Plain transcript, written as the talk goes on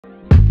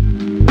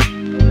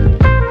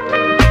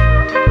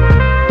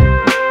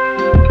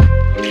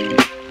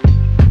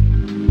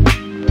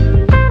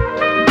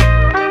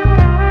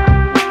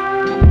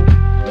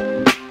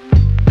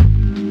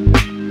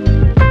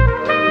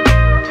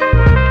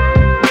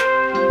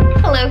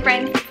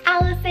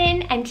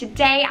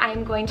today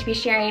I'm going to be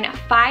sharing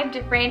 5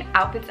 different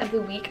outfits of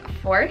the week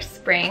for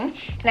spring.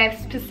 And I've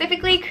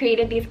specifically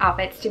created these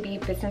outfits to be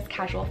business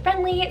casual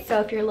friendly.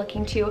 So if you're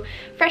looking to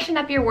freshen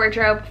up your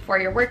wardrobe for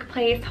your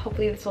workplace,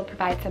 hopefully this will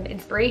provide some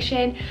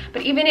inspiration.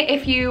 But even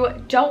if you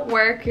don't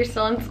work, you're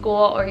still in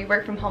school, or you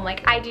work from home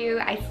like I do,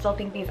 I still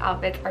think these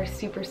outfits are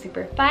super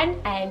fun,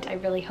 and I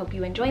really hope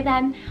you enjoy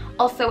them.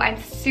 Also, I'm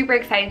super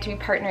excited to be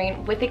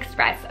partnering with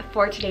Express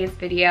for today's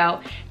video.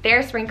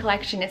 Their spring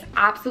collection is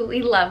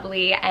absolutely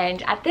lovely,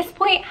 and at this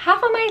point,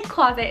 half of my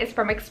closet is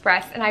from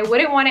Express, and I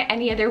wouldn't want it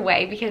any other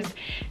way because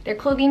their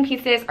clothing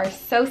pieces are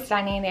so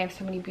stunning. They have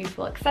so many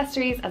beautiful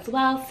accessories as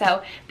well,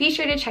 so be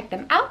sure to check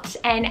them out.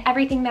 And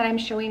everything that I'm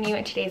showing you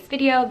in today's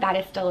video that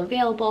is still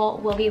available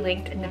will be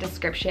linked in the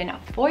description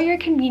for your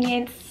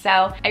convenience.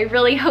 So I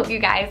really hope you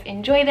guys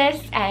enjoy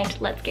this, and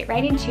let's get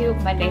right into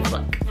Monday's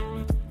look.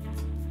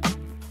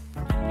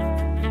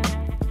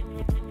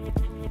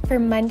 For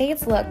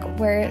Monday's look,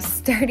 we're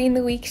starting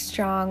the week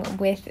strong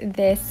with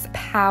this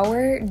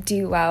power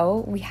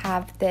duo. We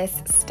have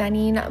this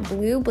stunning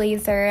blue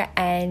blazer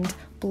and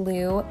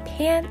blue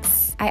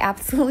pants. I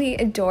absolutely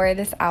adore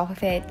this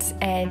outfit,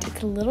 and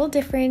it's a little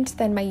different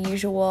than my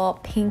usual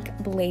pink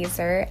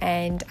blazer,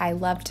 and I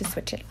love to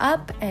switch it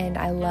up, and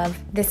I love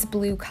this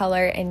blue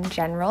color in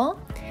general.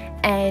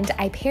 And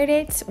I paired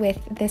it with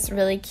this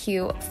really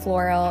cute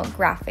floral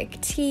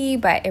graphic tee,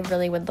 but it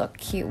really would look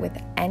cute with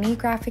any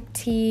graphic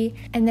tee.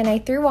 And then I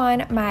threw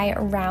on my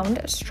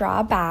round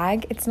straw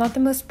bag. It's not the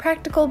most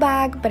practical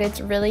bag, but it's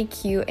really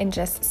cute and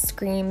just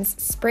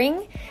screams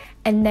spring.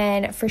 And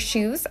then for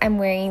shoes, I'm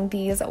wearing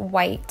these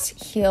white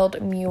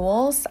heeled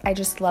mules. I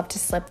just love to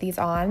slip these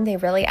on. They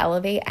really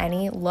elevate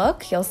any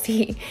look. You'll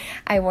see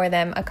I wore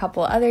them a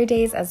couple other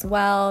days as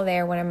well.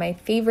 They're one of my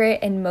favorite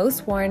and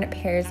most worn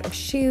pairs of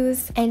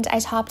shoes. And I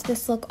topped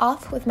this look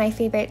off with my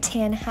favorite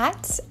tan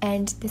hat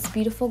and this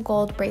beautiful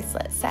gold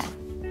bracelet set.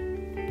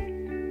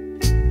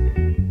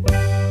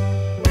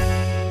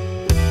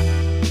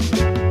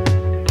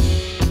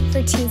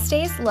 For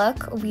Tuesday's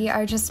look, we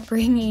are just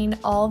bringing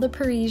all the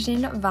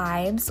Parisian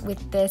vibes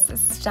with this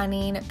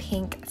stunning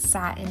pink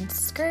satin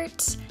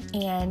skirt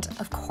and,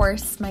 of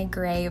course, my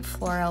gray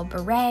floral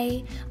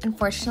beret.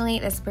 Unfortunately,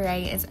 this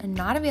beret is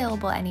not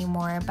available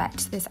anymore,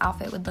 but this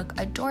outfit would look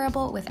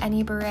adorable with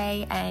any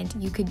beret, and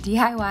you could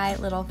DIY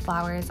little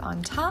flowers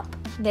on top.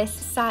 This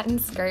satin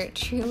skirt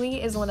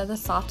truly is one of the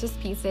softest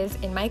pieces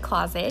in my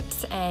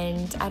closet,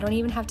 and I don't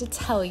even have to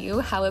tell you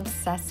how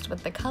obsessed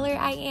with the color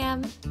I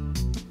am.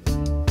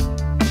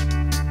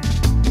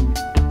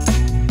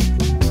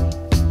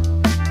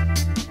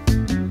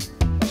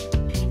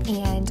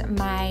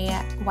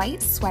 My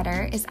white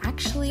sweater is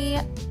actually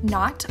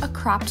not a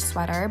cropped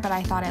sweater, but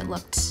I thought it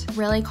looked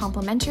really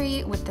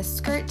complimentary with the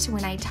skirt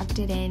when I tucked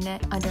it in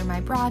under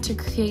my bra to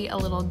create a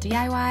little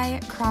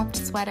DIY cropped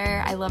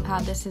sweater. I love how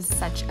this is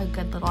such a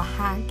good little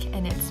hack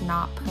and it's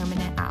not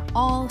permanent at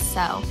all.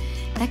 So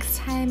next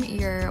time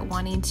you're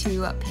wanting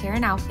to pair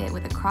an outfit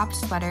with a cropped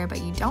sweater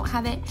but you don't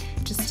have it,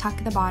 just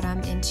tuck the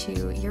bottom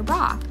into your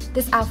bra.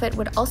 This outfit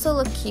would also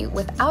look cute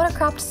without a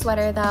cropped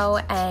sweater though,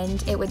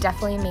 and it would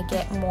definitely make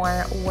it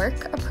more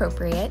work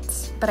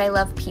appropriate. But I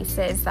love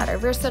pieces that are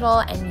versatile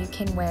and you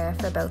can wear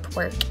for both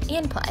work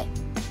and play.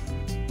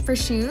 For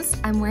shoes,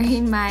 I'm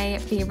wearing my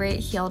favorite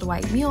heeled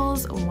white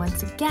mules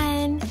once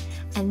again.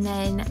 And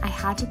then I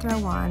had to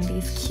throw on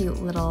these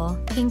cute little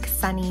pink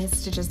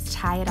sunnies to just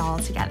tie it all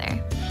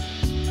together.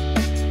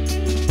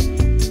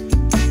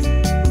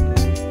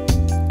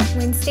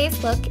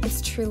 Wednesday's look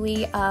is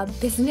truly a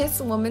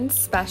businesswoman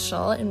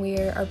special, and we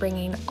are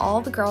bringing all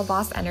the girl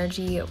boss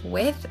energy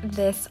with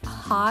this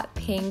hot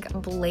pink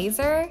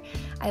blazer.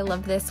 I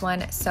love this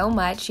one so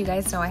much. You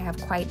guys know I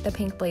have quite the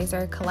pink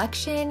blazer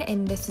collection,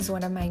 and this is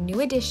one of my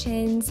new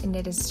additions, and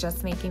it is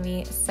just making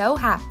me so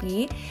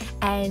happy.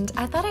 And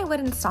I thought I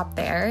wouldn't stop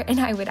there, and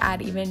I would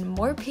add even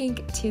more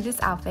pink to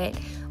this outfit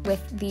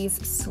with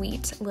these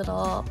sweet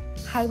little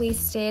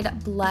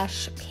high-waisted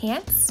blush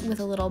pants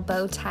with a little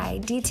bow tie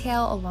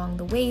detail along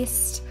the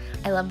waist.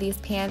 I love these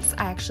pants.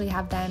 I actually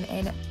have them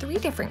in 3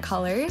 different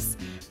colors: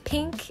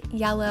 pink,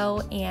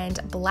 yellow, and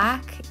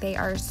black. They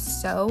are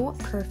so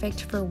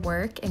perfect for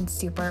work and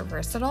super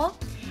versatile.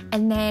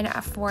 And then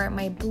for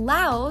my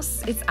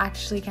blouse, it's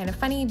actually kind of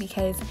funny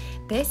because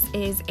this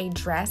is a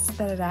dress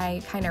that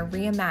I kind of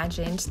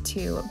reimagined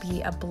to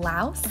be a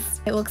blouse.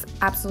 It looks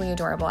absolutely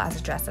adorable as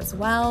a dress as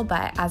well,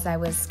 but as I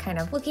was kind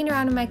of looking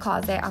around in my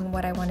closet on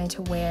what I wanted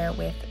to wear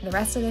with the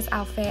rest of this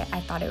outfit,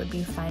 I thought it would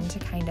be fun to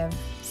kind of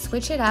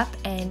switch it up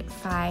and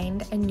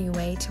find a new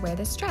way to wear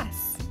this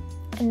dress.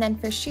 And then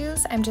for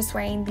shoes, I'm just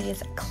wearing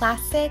these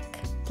classic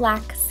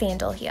black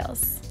sandal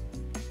heels.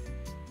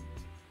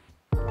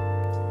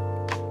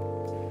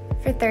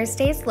 For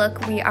Thursday's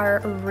look, we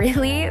are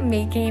really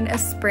making a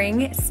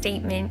spring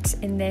statement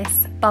in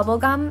this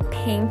bubblegum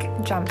pink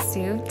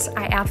jumpsuit.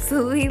 I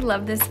absolutely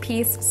love this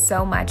piece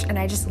so much, and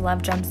I just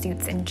love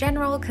jumpsuits in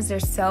general because they're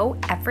so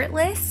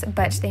effortless,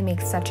 but they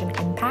make such an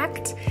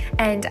impact.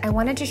 And I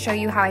wanted to show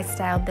you how I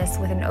styled this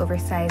with an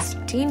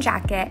oversized jean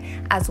jacket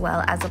as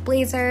well as a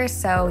blazer,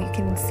 so you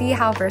can see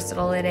how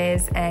versatile it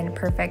is and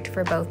perfect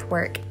for both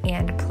work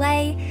and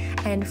play.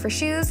 And for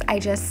shoes, I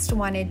just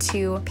wanted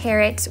to pair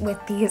it with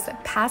these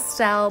pastel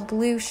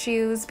blue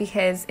shoes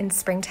because in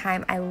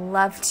springtime I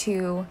love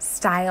to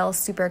style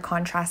super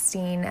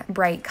contrasting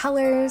bright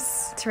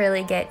colors to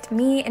really get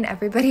me and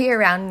everybody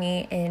around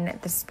me in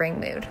the spring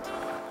mood.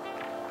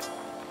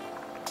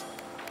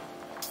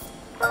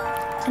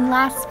 And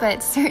last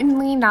but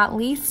certainly not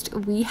least,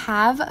 we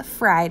have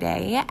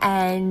Friday,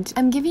 and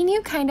I'm giving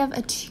you kind of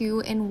a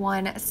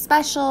 2-in-1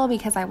 special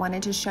because I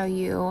wanted to show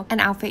you an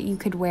outfit you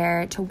could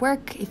wear to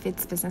work if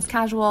it's business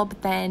casual,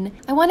 but then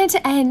I wanted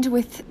to end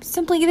with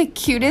simply the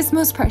cutest,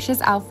 most precious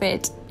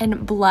outfit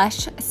and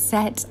blush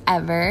set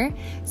ever.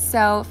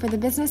 So for the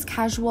business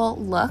casual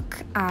look,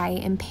 I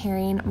am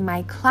pairing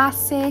my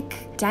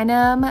classic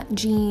denim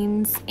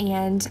jeans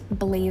and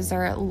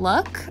blazer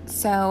look.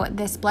 So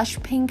this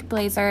blush pink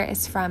blazer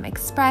is from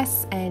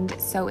Express, and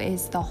so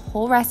is the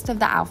whole rest of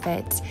the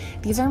outfit.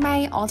 These are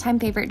my all-time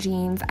favorite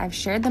jeans. I've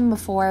shared them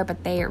before,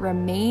 but they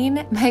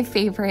remain my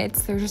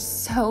favorites. They're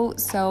just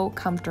so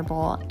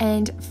comfortable.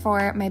 And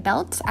for my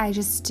belt, I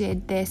just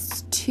did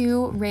this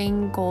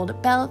 2-ring gold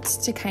belt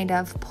to kind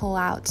of pull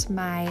out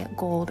my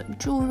gold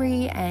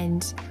jewelry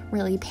and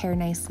really pair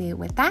nicely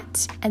with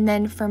that. And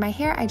then for my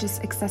hair, I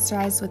just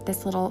accessorized with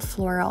this little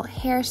floral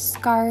hair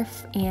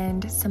scarf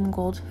and some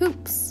gold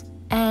hoops.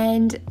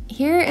 And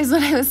here is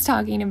what I was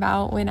talking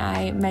about when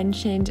I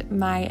mentioned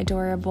my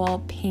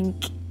adorable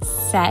pink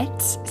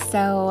set.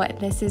 So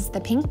this is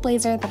the pink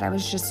blazer that I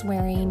was just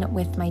wearing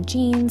with my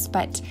jeans,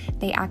 but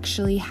they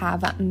actually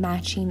have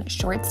matching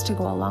shorts to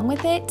go along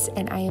with it,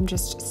 and I am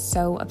just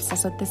so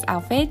obsessed with this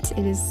outfit.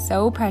 It is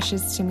so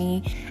precious to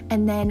me.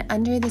 And then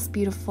under this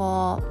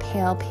beautiful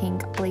pale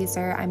pink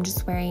blazer, I'm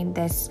just wearing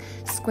this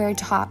square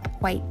top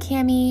white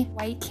cami.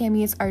 White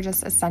camis are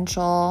just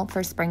essential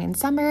for spring and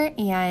summer,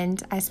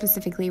 and I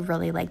specifically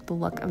really like the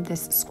look of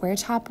this square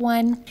top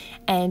one.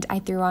 And I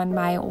threw on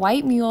my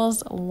white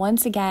mules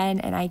once again,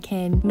 and I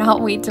can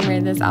not wait to wear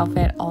this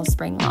outfit all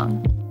spring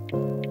long.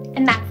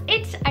 And that's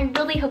it. I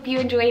really hope you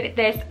enjoyed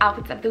this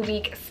Outfits of the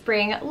Week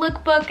spring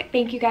lookbook.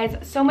 Thank you guys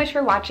so much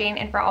for watching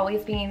and for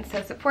always being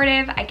so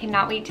supportive. I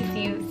cannot wait to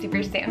see you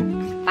super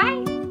soon. Bye!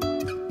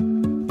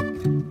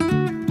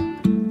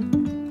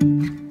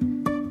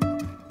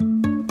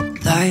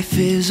 Life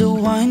is a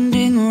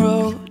winding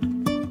road,